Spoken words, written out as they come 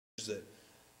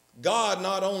God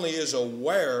not only is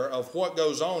aware of what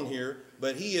goes on here,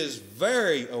 but he is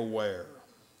very aware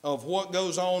of what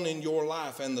goes on in your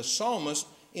life. And the psalmist,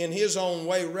 in his own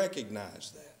way,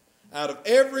 recognized that. Out of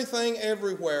everything,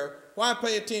 everywhere, why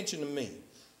pay attention to me?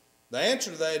 The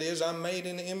answer to that is I'm made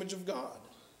in the image of God.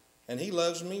 And he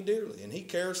loves me dearly. And he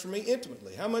cares for me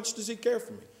intimately. How much does he care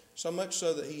for me? So much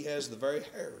so that he has the very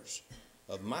hairs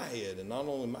of my head. And not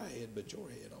only my head, but your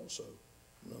head also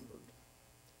numbered.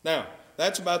 Now,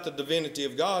 that's about the divinity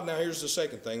of God. Now, here's the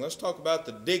second thing. Let's talk about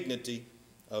the dignity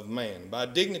of man. By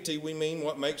dignity, we mean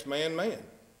what makes man man.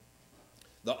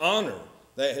 The honor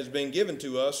that has been given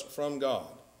to us from God.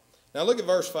 Now, look at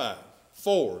verse 5.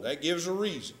 For, that gives a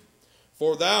reason.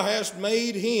 For thou hast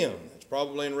made him. It's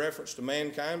probably in reference to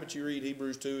mankind, but you read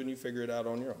Hebrews 2 and you figure it out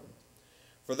on your own.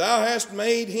 For thou hast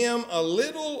made him a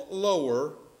little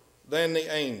lower than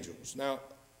the angels. Now,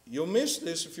 you'll miss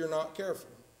this if you're not careful.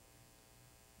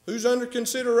 Who's under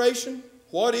consideration?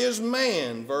 What is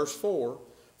man? Verse 4.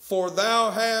 For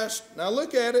thou hast, now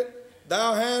look at it,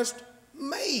 thou hast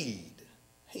made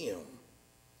him.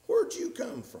 Where'd you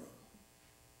come from?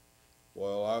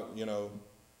 Well,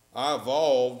 I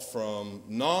evolved from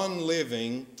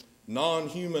non-living,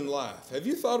 non-human life. Have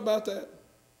you thought about that?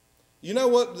 You know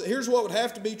what? Here's what would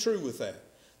have to be true with that.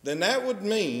 Then that would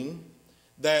mean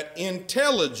that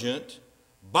intelligent,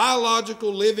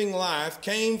 biological living life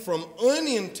came from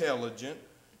unintelligent,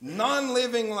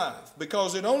 non-living life,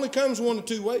 because it only comes one of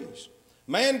two ways.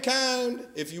 Mankind,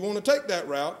 if you want to take that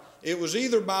route, it was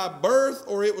either by birth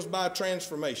or it was by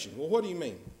transformation. Well, what do you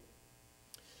mean?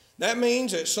 That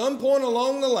means at some point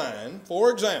along the line, for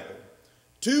example,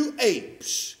 two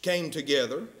apes came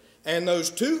together, and those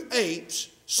two apes,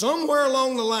 somewhere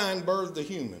along the line, birthed the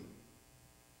human.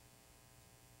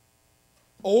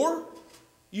 Or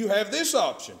you have this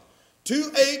option.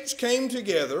 Two apes came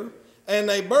together, and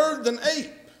they birthed an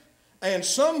ape. And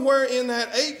somewhere in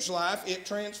that ape's life, it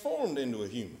transformed into a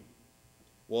human.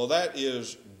 Well, that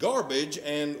is garbage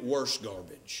and worse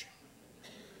garbage.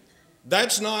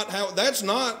 That's not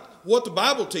what the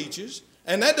Bible teaches,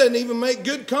 and that doesn't even make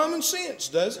good common sense,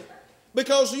 does it?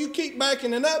 Because you keep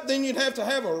backing it up, then you'd have to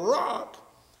have a rock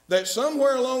that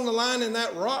somewhere along the line in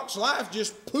that rock's life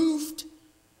just poofed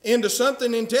into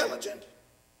something intelligent.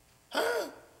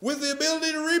 With the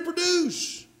ability to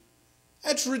reproduce.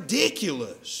 That's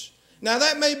ridiculous. Now,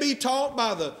 that may be taught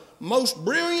by the most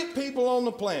brilliant people on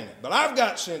the planet, but I've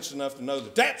got sense enough to know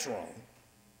that that's wrong.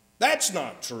 That's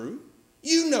not true.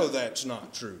 You know that's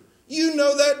not true. You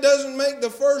know that doesn't make the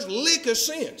first lick of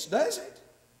sense, does it?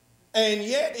 And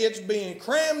yet it's being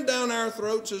crammed down our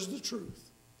throats as the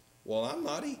truth. Well, I'm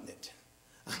not eating it.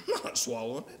 I'm not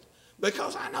swallowing it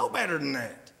because I know better than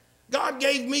that. God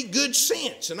gave me good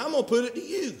sense, and I'm going to put it to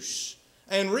use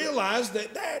and realize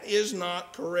that that is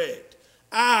not correct.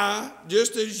 I,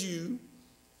 just as you,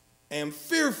 am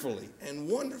fearfully and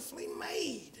wonderfully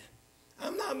made.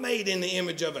 I'm not made in the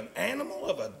image of an animal,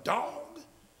 of a dog,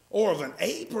 or of an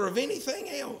ape, or of anything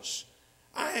else.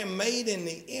 I am made in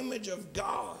the image of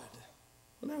God.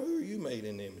 Well, now, who are you made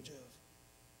in the image of?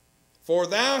 For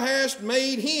thou hast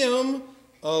made him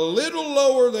a little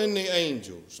lower than the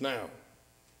angels. Now,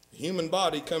 the human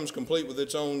body comes complete with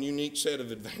its own unique set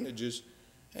of advantages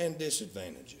and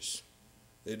disadvantages.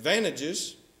 The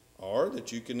advantages are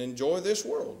that you can enjoy this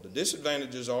world. The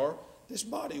disadvantages are this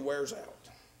body wears out.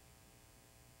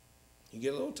 You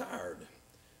get a little tired.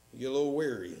 You get a little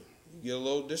weary. You get a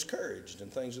little discouraged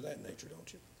and things of that nature,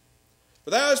 don't you?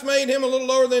 For thou hast made him a little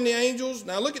lower than the angels.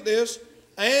 Now look at this.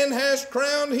 And hast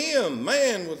crowned him,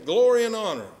 man, with glory and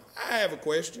honor. I have a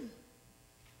question.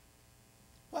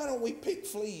 Why don't we pick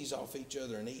fleas off each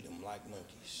other and eat them like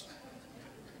monkeys?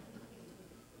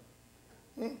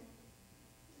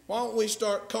 Why don't we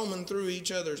start combing through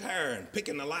each other's hair and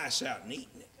picking the lice out and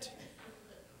eating it?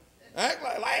 Act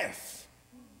like laugh.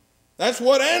 That's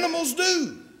what animals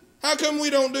do. How come we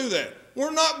don't do that?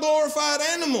 We're not glorified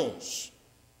animals.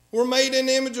 We're made in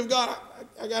the image of God.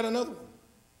 I got another one.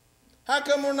 How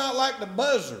come we're not like the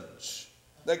buzzards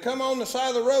that come on the side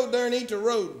of the road there and eat the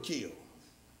roadkill?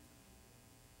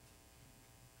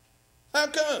 How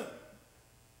come?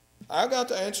 I got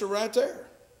the answer right there.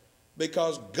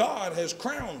 Because God has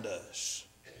crowned us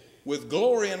with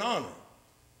glory and honor.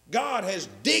 God has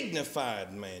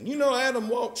dignified man. You know, Adam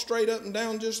walked straight up and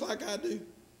down just like I do.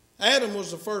 Adam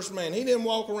was the first man. He didn't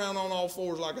walk around on all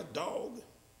fours like a dog.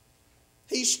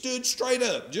 He stood straight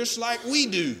up just like we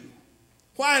do.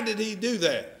 Why did he do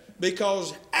that?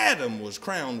 Because Adam was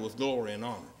crowned with glory and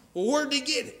honor. Well, where did he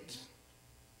get it?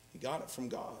 He got it from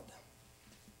God.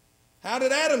 How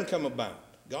did Adam come about?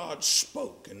 God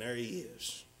spoke, and there he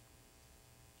is.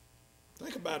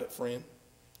 Think about it, friend.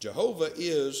 Jehovah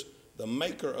is the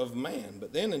maker of man.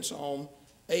 But then in Psalm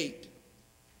 8,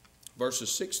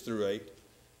 verses 6 through 8,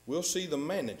 we'll see the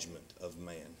management of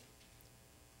man.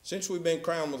 Since we've been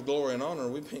crowned with glory and honor,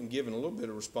 we've been given a little bit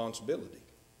of responsibility.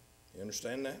 You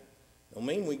understand that? Don't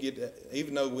mean we get,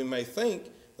 even though we may think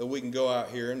that we can go out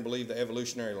here and believe the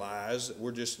evolutionary lies, that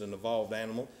we're just an evolved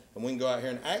animal, and we can go out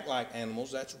here and act like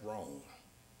animals, that's wrong.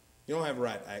 You don't have a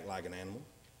right to act like an animal.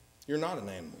 You're not an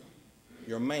animal.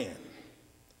 You're a man.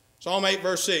 Psalm 8,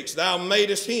 verse 6, thou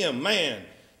madest him, man,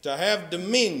 to have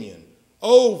dominion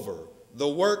over the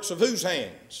works of whose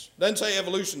hands? Doesn't say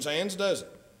evolution's hands, does it?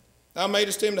 Thou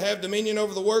madest him to have dominion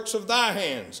over the works of thy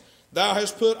hands. Thou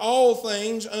hast put all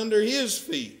things under his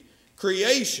feet.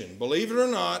 Creation, believe it or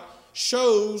not,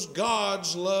 shows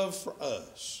God's love for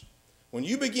us. When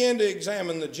you begin to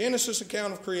examine the Genesis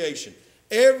account of creation,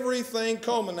 everything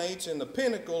culminates in the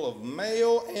pinnacle of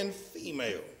male and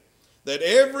female. That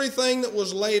everything that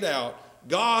was laid out,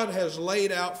 God has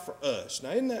laid out for us.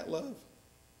 Now, isn't that love?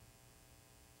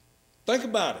 Think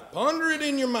about it. Ponder it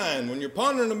in your mind when you're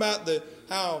pondering about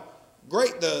how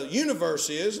great the universe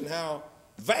is and how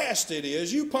vast it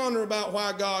is. You ponder about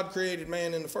why God created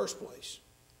man in the first place.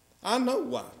 I know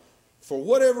why. For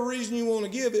whatever reason you want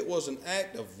to give, it was an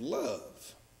act of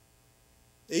love.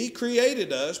 He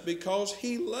created us because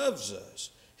he loves us.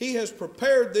 He has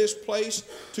prepared this place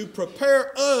to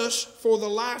prepare us for the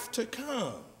life to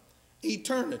come,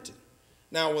 eternity.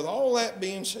 Now, with all that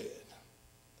being said,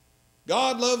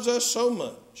 God loves us so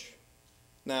much.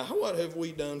 Now, what have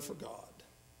we done for God?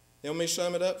 Let me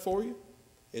sum it up for you.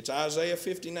 It's Isaiah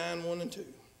 59, 1 and 2.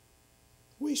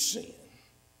 We sin.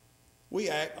 We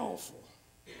act awful.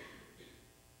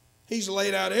 He's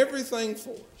laid out everything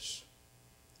for us,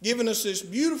 given us this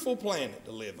beautiful planet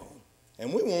to live on.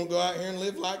 And we won't go out here and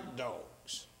live like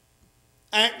dogs,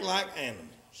 act like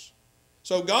animals.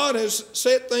 So God has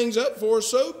set things up for us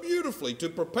so beautifully to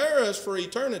prepare us for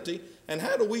eternity. And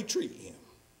how do we treat him?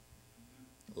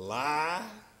 Lie,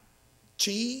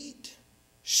 cheat,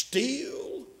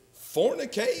 steal,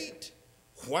 fornicate,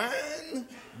 whine,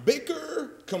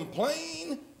 bicker,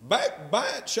 complain,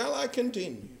 backbite. Shall I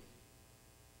continue?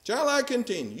 Shall I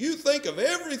continue? You think of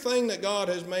everything that God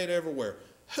has made everywhere.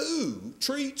 Who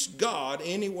treats God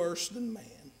any worse than man?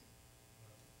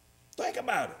 Think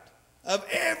about it. Of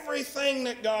everything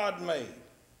that God made,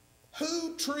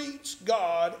 who treats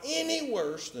God any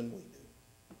worse than we do?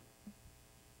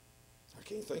 I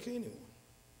can't think of anyone.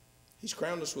 He's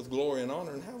crowned us with glory and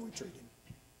honor, and how we treat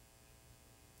him.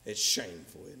 It's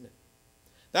shameful, isn't it?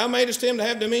 Thou madest him to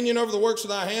have dominion over the works of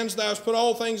thy hands. Thou hast put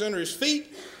all things under his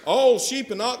feet, all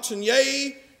sheep and oxen,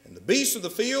 yea, and the beasts of the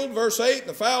field, verse 8, and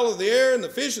the fowl of the air, and the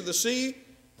fish of the sea.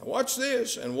 Now watch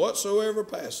this, and whatsoever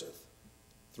passeth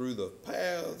through the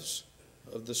paths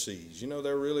of the seas. You know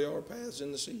there really are paths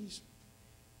in the seas.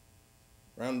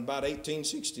 Around about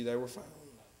 1860 they were found.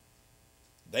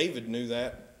 David knew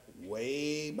that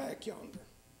way back yonder.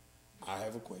 I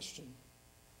have a question.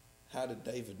 How did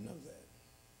David know that?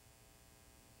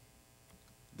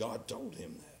 God told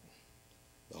him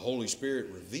that. The Holy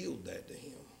Spirit revealed that to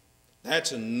him.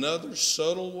 That's another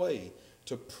subtle way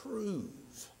to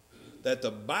prove that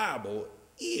the Bible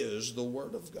is the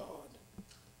Word of God.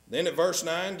 Then at verse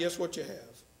 9, guess what you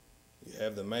have? You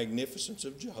have the magnificence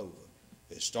of Jehovah.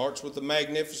 It starts with the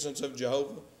magnificence of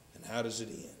Jehovah, and how does it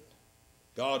end?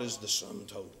 God is the sum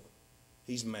total.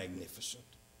 He's magnificent.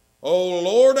 O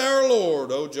Lord, our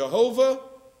Lord, O Jehovah,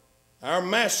 our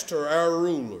Master, our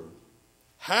Ruler,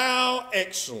 how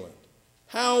excellent,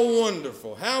 how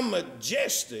wonderful, how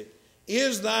majestic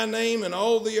is thy name in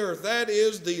all the earth. That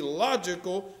is the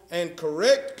logical and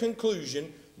correct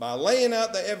conclusion by laying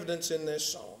out the evidence in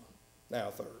this psalm. Now,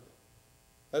 third,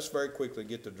 let's very quickly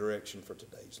get the direction for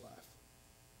today's life.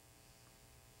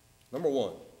 Number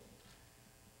one,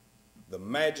 the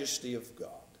majesty of God.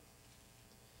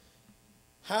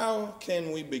 How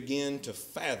can we begin to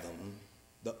fathom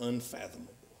the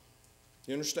unfathomable?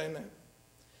 You understand that?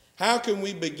 How can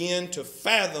we begin to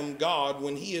fathom God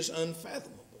when he is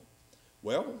unfathomable?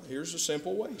 Well, here's a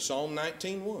simple way. Psalm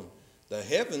 19:1. The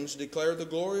heavens declare the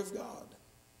glory of God,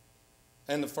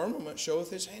 and the firmament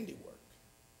showeth his handiwork.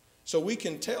 So we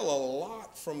can tell a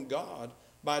lot from God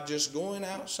by just going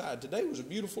outside. Today was a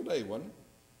beautiful day, wasn't it?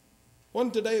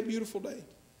 Wasn't today a beautiful day?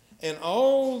 And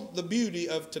all the beauty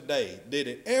of today, did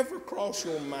it ever cross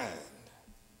your mind?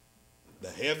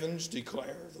 The heavens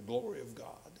declare the glory of God,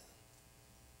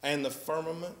 and the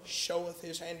firmament showeth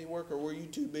his handiwork. Or were you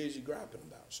too busy griping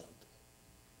about something?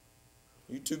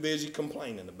 You too busy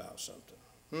complaining about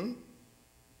something?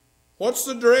 What's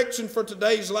the direction for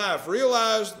today's life?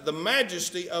 Realize the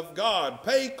majesty of God.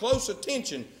 Pay close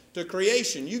attention to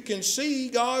creation. You can see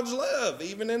God's love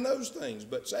even in those things.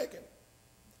 But second,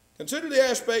 consider the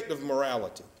aspect of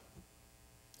morality.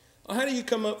 Well, how do you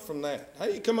come up from that? How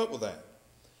do you come up with that?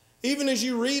 Even as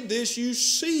you read this, you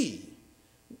see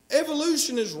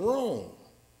evolution is wrong.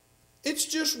 It's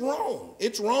just wrong.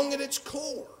 It's wrong at its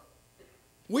core.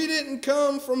 We didn't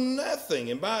come from nothing.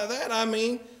 And by that I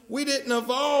mean we didn't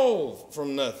evolve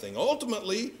from nothing.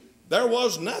 Ultimately, there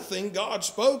was nothing. God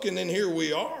spoke, and then here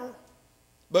we are.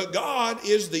 But God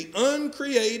is the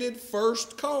uncreated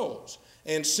first cause.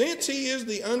 And since He is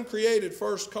the uncreated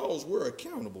first cause, we're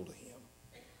accountable to Him.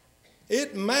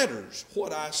 It matters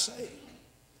what I say.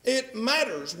 It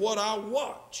matters what I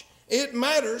watch. It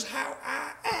matters how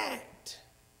I act.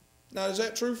 Now, is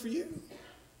that true for you?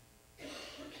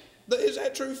 Is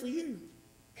that true for you?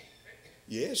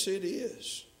 Yes, it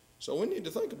is. So we need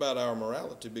to think about our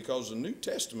morality, because the New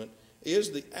Testament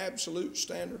is the absolute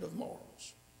standard of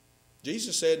morals.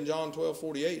 Jesus said in John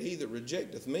 12:48, "He that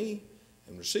rejecteth me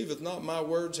and receiveth not my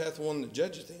words hath one that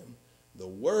judgeth him. The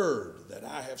word that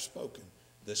I have spoken,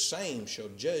 the same shall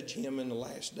judge him in the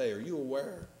last day." Are you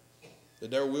aware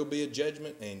that there will be a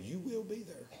judgment, and you will be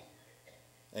there?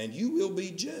 And you will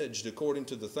be judged according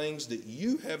to the things that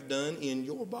you have done in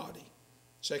your body.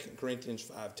 2 Corinthians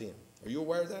 5:10. Are you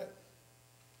aware of that?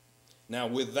 Now,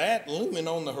 with that looming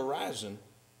on the horizon,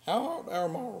 how ought our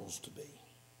morals to be?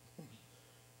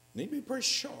 Need to be pretty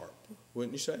sharp,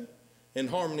 wouldn't you say? In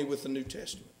harmony with the New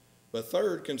Testament. But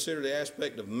third, consider the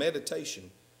aspect of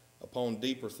meditation upon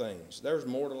deeper things. There's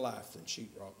more to life than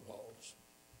sheetrock walls.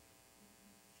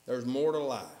 There's more to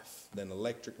life than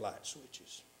electric light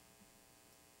switches.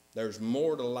 There's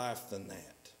more to life than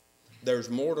that. There's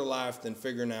more to life than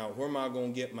figuring out where am I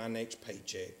going to get my next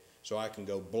paycheck so I can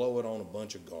go blow it on a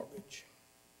bunch of garbage.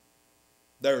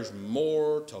 There's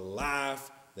more to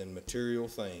life than material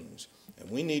things. And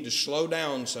we need to slow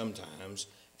down sometimes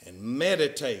and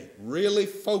meditate, really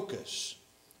focus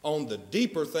on the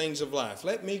deeper things of life.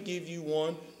 Let me give you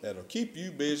one that'll keep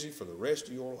you busy for the rest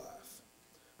of your life.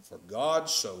 For God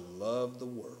so loved the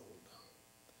world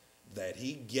that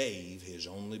He gave His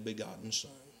only begotten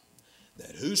Son,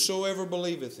 that whosoever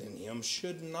believeth in Him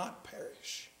should not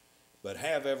perish, but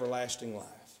have everlasting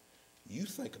life. You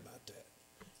think about that.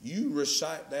 You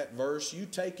recite that verse. You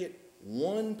take it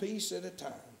one piece at a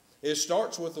time. It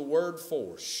starts with the word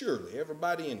for. Surely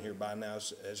everybody in here by now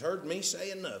has heard me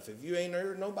say enough. If you ain't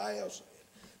heard nobody else say it,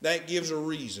 that gives a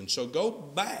reason. So go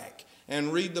back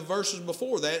and read the verses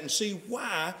before that and see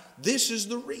why this is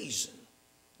the reason.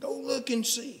 Go look and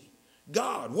see.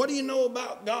 God, what do you know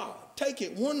about God? Take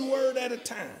it one word at a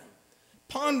time.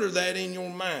 Ponder that in your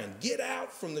mind. Get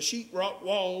out from the sheetrock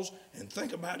walls and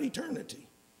think about eternity.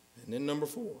 And then number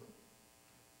 4,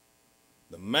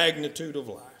 the magnitude of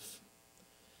life.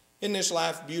 Isn't this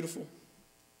life beautiful?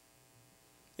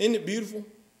 Isn't it beautiful?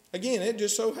 Again, it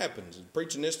just so happens.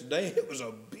 Preaching this today, it was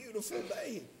a beautiful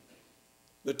day.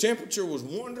 The temperature was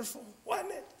wonderful,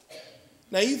 wasn't it?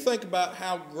 Now you think about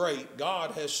how great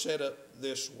God has set up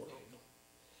this world.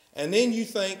 And then you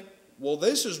think, well,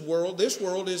 this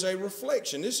world is a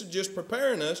reflection. This is just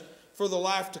preparing us for the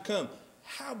life to come.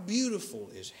 How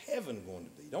beautiful is heaven going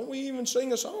to be? Don't we even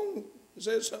sing a song that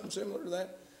says something similar to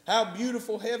that? How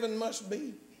beautiful heaven must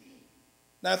be.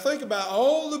 Now think about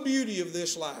all the beauty of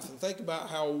this life and think about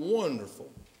how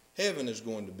wonderful heaven is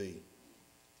going to be.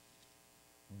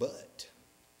 But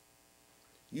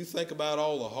you think about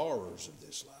all the horrors of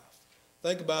this life.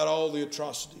 Think about all the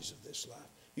atrocities of this life.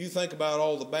 You think about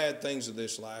all the bad things of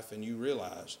this life and you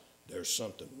realize there's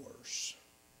something worse.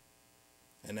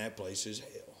 And that place is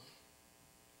hell.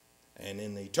 And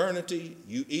in eternity,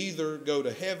 you either go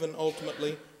to heaven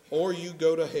ultimately or you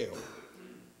go to hell.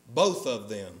 Both of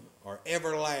them are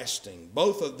everlasting.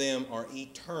 Both of them are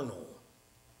eternal.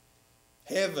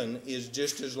 Heaven is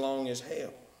just as long as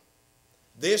hell.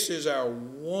 This is our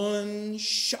one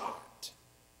shot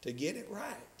to get it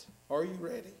right. Are you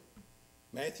ready?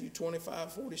 Matthew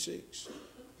 25:46.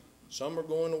 Some are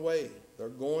going away. They're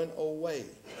going away.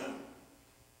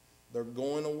 They're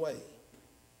going away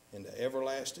into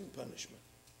everlasting punishment.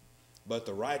 But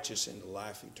the righteous into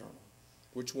life eternal.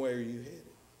 Which way are you headed?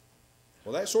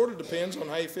 Well, that sort of depends on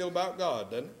how you feel about God,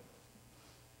 doesn't it?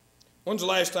 When's the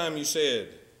last time you said,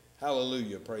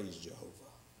 hallelujah, praise Jehovah?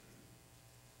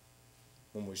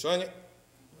 When we sung it?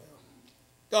 Well,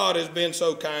 God has been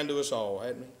so kind to us all,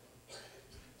 hasn't He?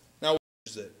 Now,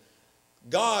 is that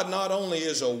God not only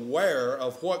is aware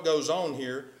of what goes on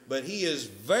here, but He is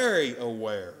very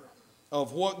aware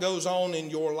of what goes on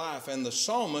in your life. And the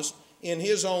psalmist, in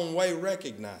his own way,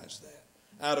 recognized that.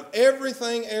 Out of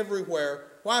everything, everywhere,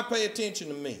 why pay attention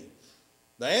to me?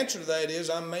 The answer to that is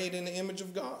I'm made in the image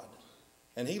of God.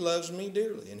 And He loves me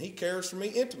dearly, and He cares for me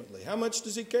intimately. How much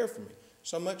does He care for me?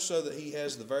 So much so that He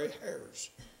has the very hairs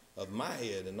of my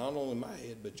head, and not only my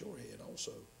head, but your head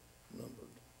also numbered.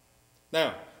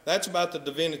 Now, that's about the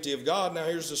divinity of God. Now,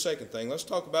 here's the second thing. Let's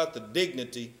talk about the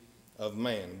dignity of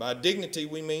man. By dignity,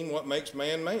 we mean what makes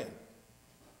man man.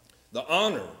 The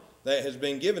honor that has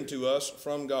been given to us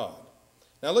from God.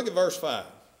 Now, look at verse 5.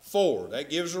 For,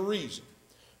 that gives a reason.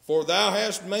 For thou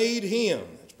hast made him.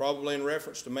 That's probably in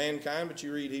reference to mankind, but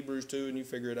you read Hebrews 2 and you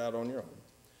figure it out on your own.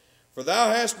 For thou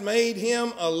hast made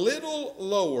him a little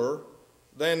lower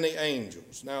than the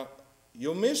angels. Now,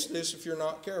 you'll miss this if you're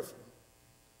not careful.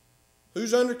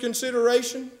 Who's under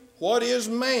consideration? What is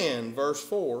man? Verse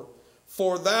 4.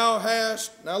 For thou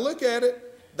hast, now look at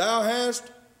it, thou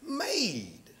hast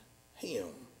made him.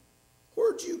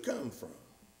 Where'd you come from?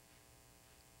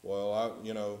 Well,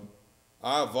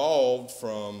 I evolved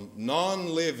from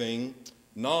non-living,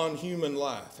 non-human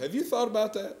life. Have you thought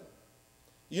about that?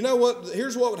 You know what?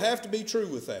 Here's what would have to be true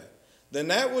with that. Then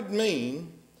that would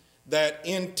mean that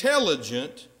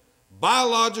intelligent,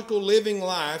 biological living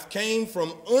life came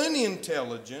from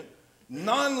unintelligent,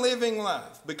 non-living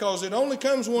life, because it only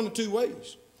comes one of two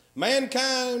ways.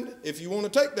 Mankind, if you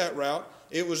want to take that route,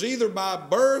 it was either by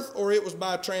birth or it was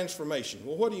by transformation.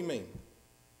 Well, what do you mean?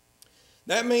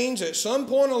 That means at some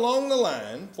point along the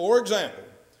line, for example,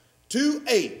 two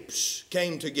apes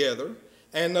came together,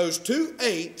 and those two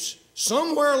apes,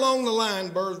 somewhere along the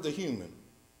line, birthed a human.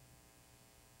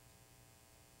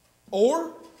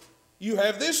 Or you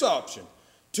have this option.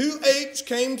 Two apes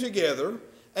came together,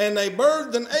 and they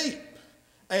birthed an ape.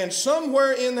 And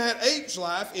somewhere in that ape's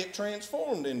life, it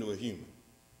transformed into a human.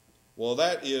 Well,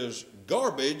 that is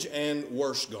garbage and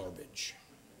worse garbage.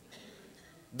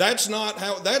 That's not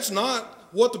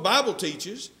what the Bible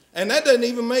teaches, and that doesn't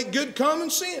even make good common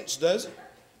sense, does it?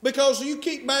 Because you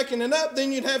keep backing it up,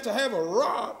 then you'd have to have a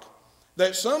rock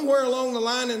that somewhere along the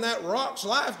line in that rock's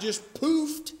life just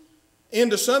poofed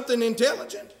into something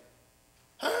intelligent,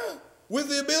 with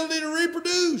the ability to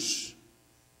reproduce.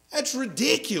 That's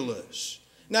ridiculous.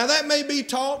 Now, that may be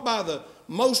taught by the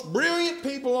most brilliant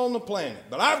people on the planet,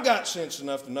 but I've got sense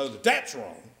enough to know that that's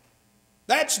wrong.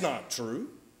 That's not true.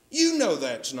 You know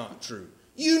that's not true.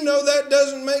 You know that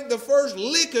doesn't make the first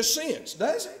lick of sense,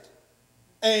 does it?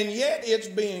 And yet it's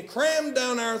being crammed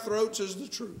down our throats as the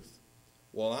truth.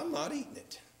 Well, I'm not eating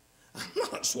it.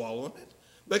 I'm not swallowing it,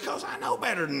 because I know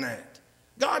better than that.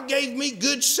 God gave me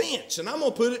good sense, and I'm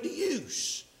going to put it to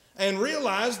use and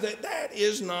realize that that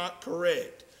is not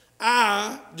correct.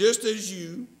 I, just as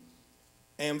you,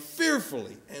 am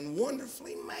fearfully and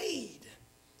wonderfully made.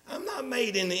 I'm not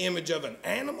made in the image of an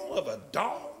animal, of a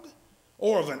dog,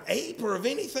 or of an ape, or of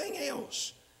anything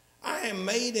else. I am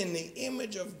made in the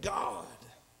image of God.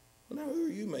 Well, now, who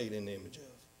are you made in the image of?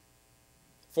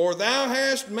 For thou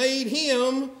hast made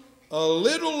him a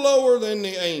little lower than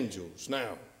the angels.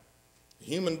 Now, the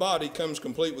human body comes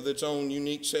complete with its own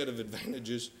unique set of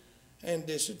advantages and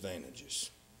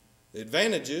disadvantages. The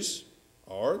advantages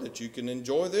are that you can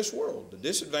enjoy this world. The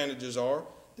disadvantages are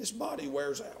this body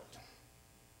wears out.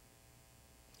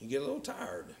 You get a little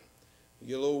tired. You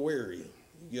get a little weary.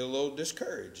 You get a little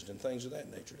discouraged and things of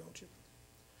that nature, don't you?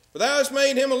 For thou hast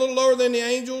made him a little lower than the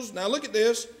angels. Now look at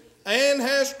this. And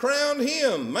hast crowned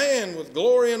him, man, with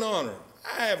glory and honor.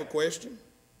 I have a question.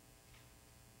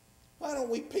 Why don't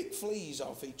we pick fleas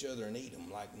off each other and eat them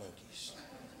like monkeys?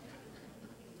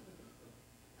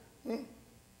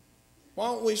 Why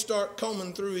don't we start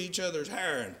combing through each other's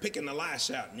hair and picking the lice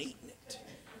out and eating it?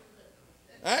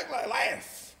 Act like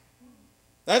laugh.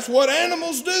 That's what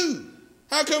animals do.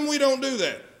 How come we don't do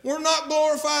that? We're not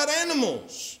glorified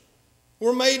animals.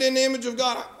 We're made in the image of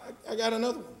God. I got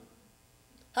another one.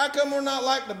 How come we're not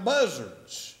like the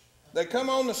buzzards that come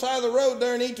on the side of the road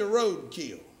there and eat the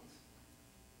roadkill?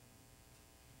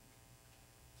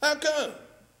 How come?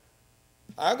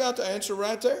 I got the answer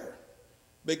right there.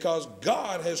 Because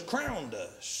God has crowned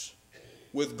us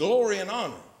with glory and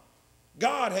honor.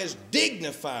 God has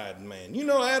dignified man. You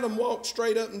know, Adam walked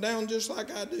straight up and down just like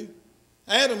I do.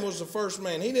 Adam was the first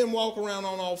man. He didn't walk around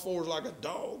on all fours like a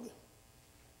dog.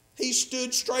 He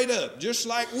stood straight up just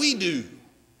like we do.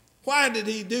 Why did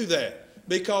he do that?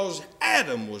 Because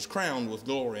Adam was crowned with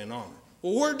glory and honor.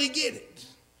 Well, where did he get it?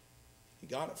 He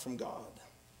got it from God.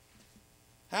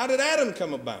 How did Adam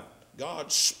come about?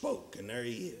 God spoke, and there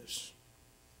he is.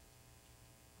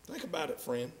 Think about it,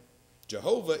 friend.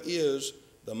 Jehovah is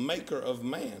the maker of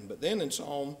man. But then in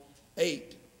Psalm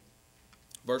 8,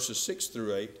 verses 6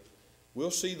 through 8,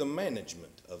 we'll see the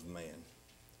management of man.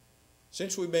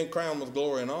 Since we've been crowned with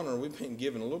glory and honor, we've been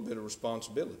given a little bit of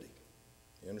responsibility.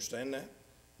 You understand that?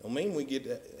 Don't mean we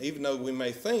get, even though we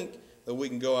may think that we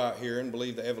can go out here and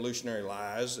believe the evolutionary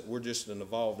lies, that we're just an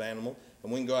evolved animal,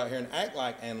 and we can go out here and act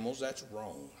like animals, that's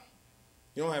wrong.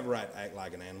 You don't have a right to act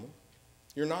like an animal.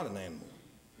 You're not an animal.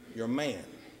 You're a man.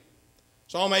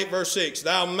 Psalm 8, verse 6,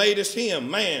 thou madest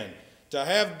him, man, to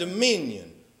have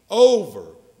dominion over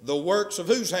the works of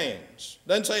whose hands?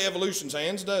 Doesn't say evolution's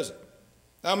hands, does it?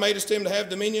 Thou madest him to have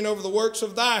dominion over the works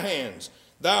of thy hands.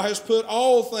 Thou hast put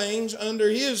all things under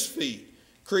his feet.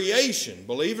 Creation,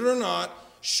 believe it or not,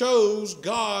 shows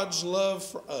God's love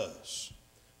for us.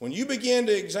 When you begin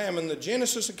to examine the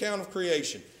Genesis account of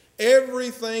creation,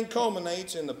 everything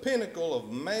culminates in the pinnacle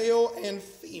of male and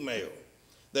female.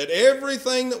 That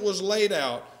everything that was laid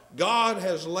out, God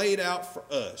has laid out for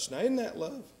us. Now, isn't that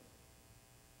love?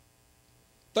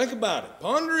 Think about it.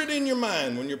 Ponder it in your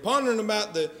mind when you're pondering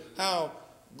about how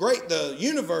great the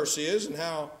universe is and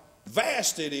how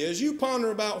vast it is. You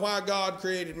ponder about why God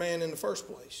created man in the first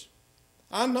place.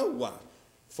 I know why.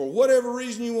 For whatever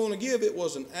reason you want to give, it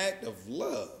was an act of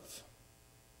love.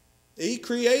 He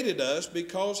created us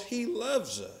because he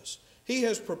loves us. He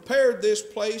has prepared this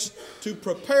place to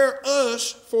prepare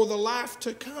us for the life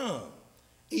to come,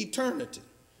 eternity.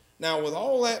 Now, with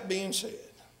all that being said,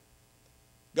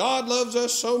 God loves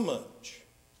us so much.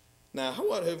 Now,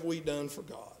 what have we done for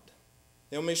God?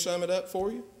 Let me sum it up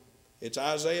for you. It's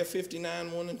Isaiah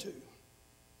 59, 1 and 2.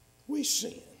 We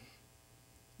sin.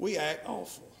 We act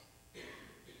awful.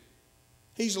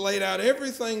 He's laid out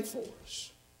everything for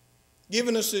us,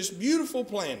 given us this beautiful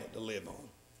planet to live on.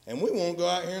 And we want to go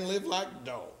out here and live like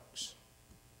dogs,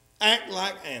 act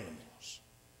like animals.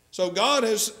 So God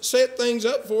has set things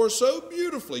up for us so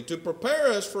beautifully to prepare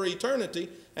us for eternity.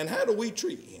 And how do we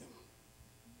treat him?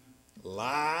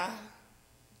 Lie,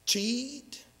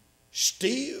 cheat,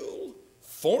 steal,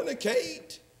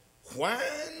 fornicate,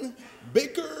 whine,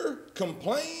 bicker,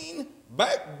 complain,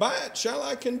 backbite. Shall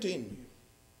I continue?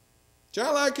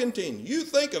 Shall I continue? You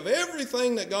think of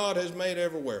everything that God has made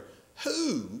everywhere.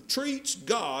 Who treats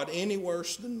God any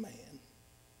worse than man?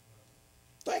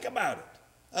 Think about it.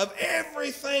 Of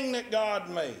everything that God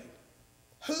made,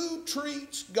 who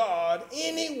treats God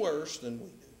any worse than we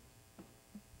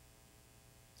do?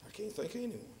 I can't think of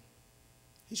anyone.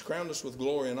 He's crowned us with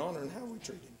glory and honor, and how we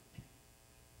treat him.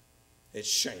 It's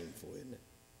shameful, isn't it?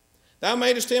 Thou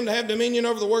madest him to have dominion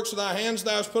over the works of thy hands.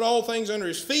 Thou hast put all things under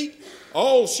his feet,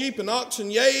 all sheep and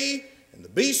oxen, yea, and the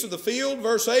beasts of the field,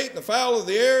 verse 8, and the fowl of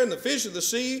the air, and the fish of the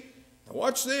sea. Now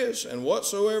watch this, and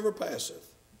whatsoever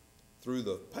passeth through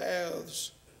the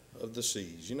paths of the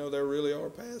seas. You know there really are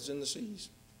paths in the seas.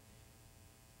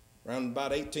 Around about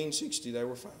 1860 they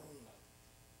were found.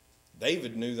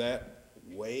 David knew that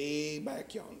way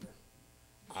back yonder.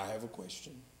 I have a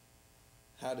question.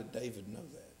 How did David know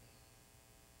that?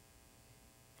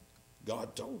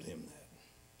 God told him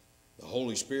that. The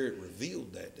Holy Spirit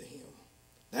revealed that to him.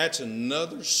 That's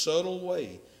another subtle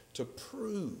way to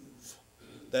prove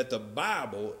that the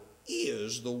Bible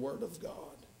is the Word of God.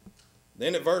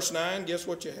 Then at verse 9, guess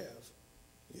what you have?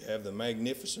 You have the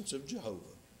magnificence of Jehovah.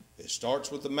 It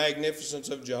starts with the magnificence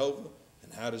of Jehovah,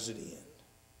 and how does it end?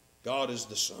 God is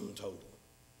the sum total.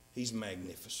 He's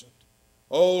magnificent.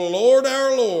 O Lord,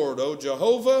 our Lord, O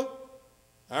Jehovah,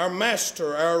 our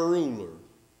Master, our Ruler,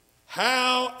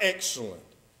 how excellent,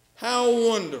 how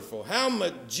wonderful, how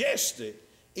majestic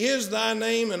is thy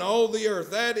name in all the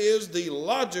earth. That is the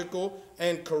logical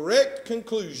and correct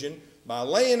conclusion by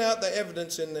laying out the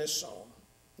evidence in this psalm.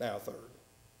 Now, third,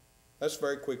 let's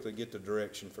very quickly get the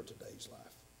direction for today's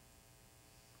life.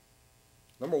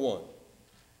 Number one,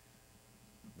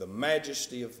 the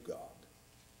majesty of God.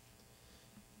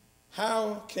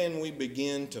 How can we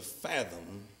begin to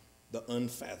fathom the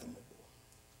unfathomable?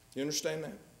 You understand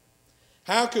that?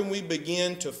 How can we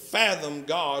begin to fathom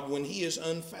God when he is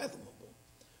unfathomable?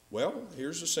 Well,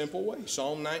 here's a simple way.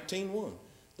 Psalm 19:1.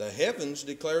 The heavens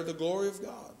declare the glory of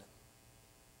God,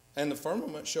 and the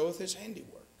firmament showeth his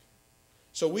handiwork.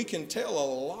 So we can tell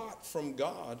a lot from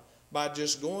God by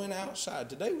just going outside.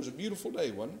 Today was a beautiful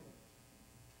day, wasn't it?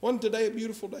 Wasn't today a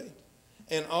beautiful day?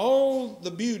 And all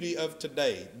the beauty of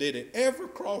today, did it ever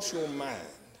cross your mind?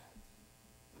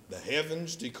 The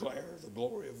heavens declare the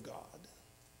glory of God,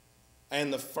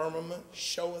 and the firmament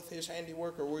showeth his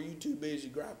handiwork. Or were you too busy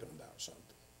griping about something?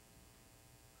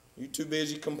 You too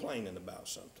busy complaining about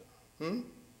something?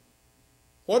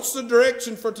 What's the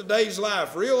direction for today's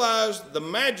life? Realize the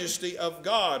majesty of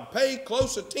God. Pay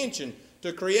close attention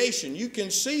to creation. You can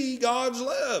see God's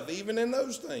love even in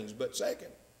those things. But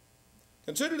second,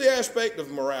 consider the aspect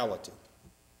of morality.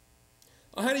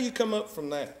 Well, how do you come up from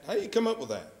that? How do you come up with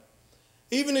that?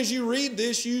 Even as you read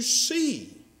this, you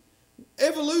see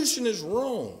evolution is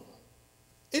wrong.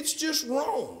 It's just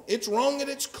wrong. It's wrong at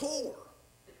its core.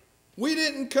 We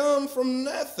didn't come from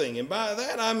nothing. And by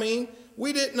that I mean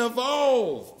we didn't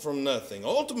evolve from nothing.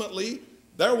 Ultimately,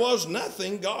 there was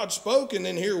nothing. God spoke, and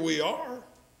then here we are.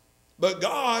 But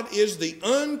God is the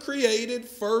uncreated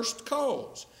first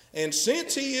cause. And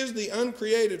since he is the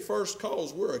uncreated first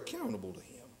cause, we're accountable to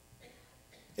him.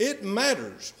 It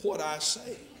matters what I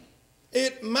say.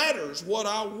 It matters what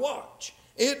I watch.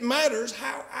 It matters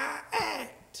how I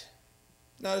act.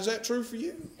 Now, is that true for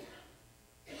you?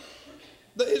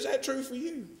 Is that true for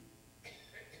you?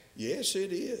 Yes,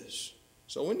 it is.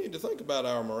 So we need to think about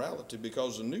our morality,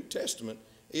 because the New Testament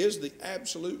is the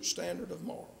absolute standard of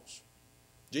morals.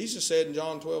 Jesus said in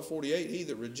John 12:48, he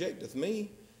that rejecteth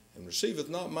me and receiveth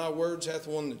not my words hath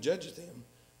one that judgeth him.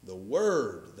 The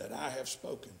word that I have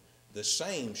spoken, the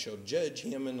same shall judge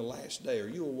him in the last day. Are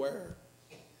you aware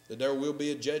that there will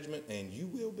be a judgment, and you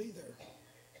will be there?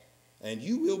 And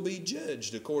you will be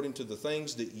judged according to the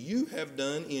things that you have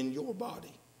done in your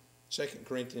body. 2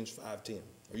 Corinthians 5:10.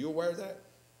 Are you aware of that?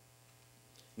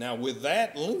 Now, with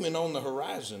that looming on the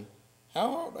horizon,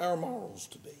 how ought our morals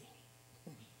to be?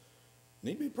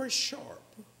 Need to be pretty sharp,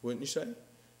 wouldn't you say?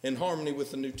 In harmony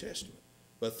with the New Testament.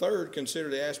 But third, consider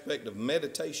the aspect of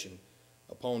meditation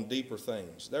upon deeper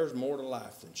things. There's more to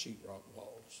life than sheetrock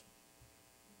walls.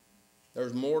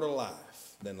 There's more to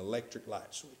life than electric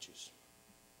light switches.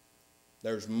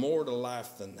 There's more to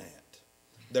life than that.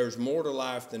 There's more to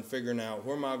life than figuring out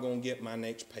where am I going to get my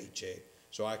next paycheck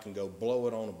so I can go blow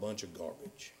it on a bunch of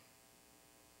garbage.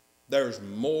 There's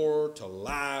more to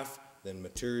life than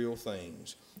material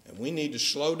things. And we need to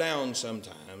slow down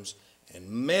sometimes and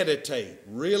meditate,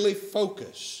 really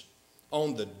focus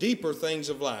on the deeper things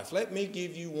of life. Let me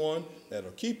give you one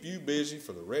that'll keep you busy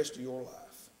for the rest of your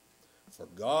life. For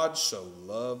God so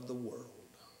loved the world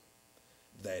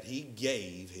that he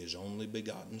gave his only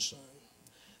begotten Son,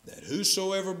 that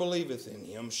whosoever believeth in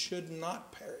him should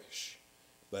not perish,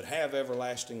 but have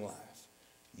everlasting life.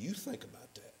 You think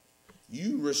about that.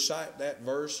 You recite that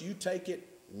verse. You take it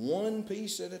one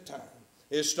piece at a time.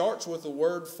 It starts with the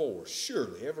word for.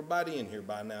 Surely everybody in here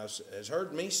by now has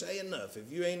heard me say enough.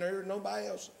 If you ain't heard nobody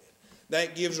else say it,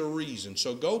 that gives a reason.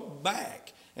 So go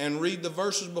back and read the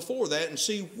verses before that and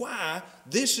see why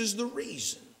this is the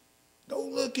reason. Go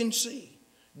look and see.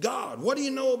 God, what do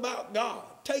you know about God?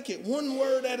 Take it one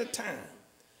word at a time.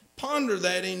 Ponder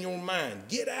that in your mind.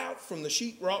 Get out from the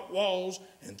sheetrock walls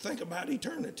and think about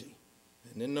eternity.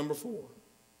 And then number 4,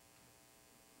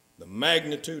 the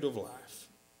magnitude of life.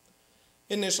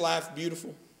 Isn't this life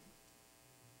beautiful?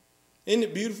 Isn't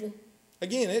it beautiful?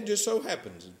 Again, it just so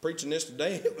happens. Preaching this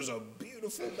today, it was a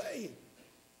beautiful day.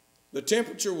 The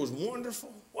temperature was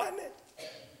wonderful, wasn't it?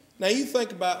 Now you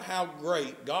think about how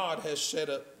great God has set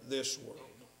up this world.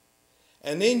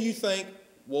 And then you think,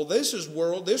 well, this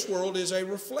world is a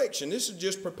reflection. This is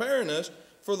just preparing us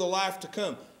for the life to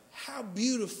come. How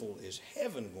beautiful is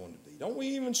heaven going to be? Don't we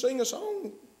even sing a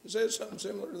song that says something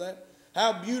similar to that?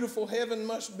 How beautiful heaven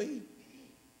must be.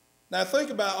 Now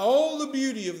think about all the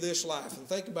beauty of this life and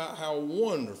think about how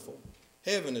wonderful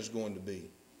heaven is going to be.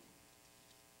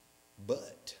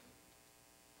 But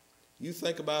you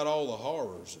think about all the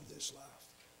horrors of this life.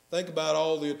 Think about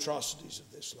all the atrocities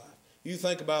of this life. You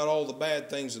think about all the bad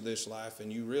things of this life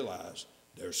and you realize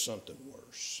there's something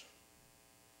worse.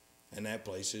 And that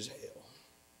place is hell.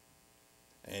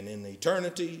 And in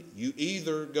eternity, you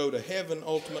either go to heaven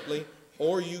ultimately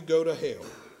or you go to hell.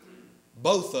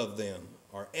 Both of them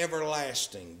are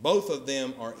everlasting. Both of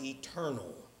them are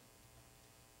eternal.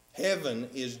 Heaven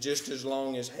is just as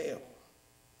long as hell.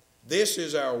 This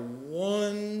is our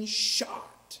one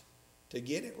shot to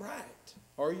get it right.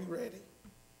 Are you ready?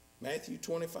 Matthew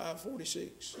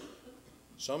 25:46.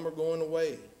 Some are going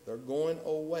away. They're going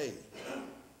away.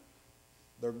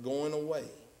 They're going away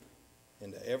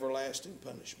into everlasting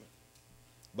punishment.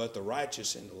 But the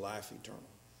righteous into life eternal.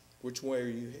 Which way are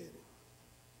you headed?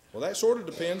 Well, that sort of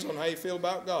depends on how you feel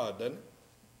about God, doesn't it?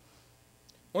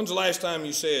 When's the last time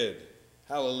you said,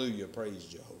 hallelujah, praise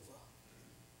Jehovah?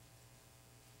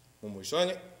 When we sung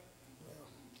it? Well,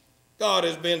 God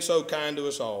has been so kind to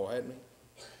us all, hasn't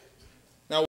he?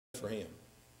 Now, what have we done for him?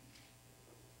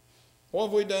 What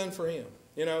have we done for him?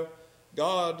 You know,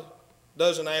 God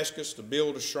doesn't ask us to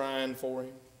build a shrine for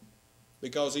him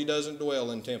because he doesn't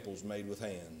dwell in temples made with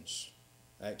hands.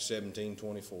 Acts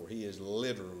 17:24. He is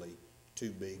literally too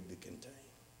big to contain.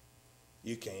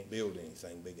 You can't build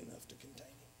anything big enough to contain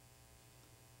him.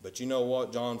 But you know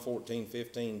what? John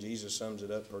 14:15, Jesus sums it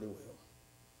up pretty well.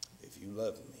 If you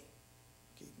love me,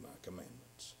 keep my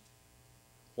commandments.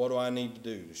 What do I need to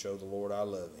do to show the Lord I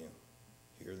love him?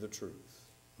 Hear the truth.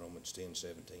 Romans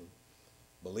 10:17.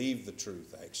 Believe the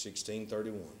truth, Acts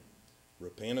 16:31.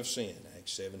 Repent of sin,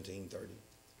 Acts 17:30.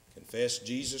 Confess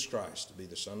Jesus Christ to be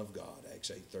the Son of God,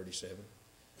 Acts 8:37.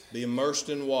 Be immersed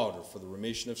in water for the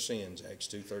remission of sins, Acts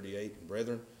 2:38. And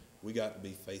brethren, we got to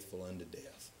be faithful unto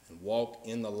death and walk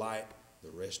in the light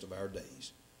the rest of our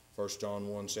days. 1 John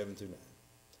 1:7-9.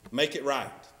 Make it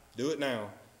right. Do it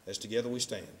now as together we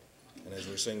stand and as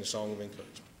we sing the song of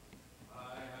encouragement.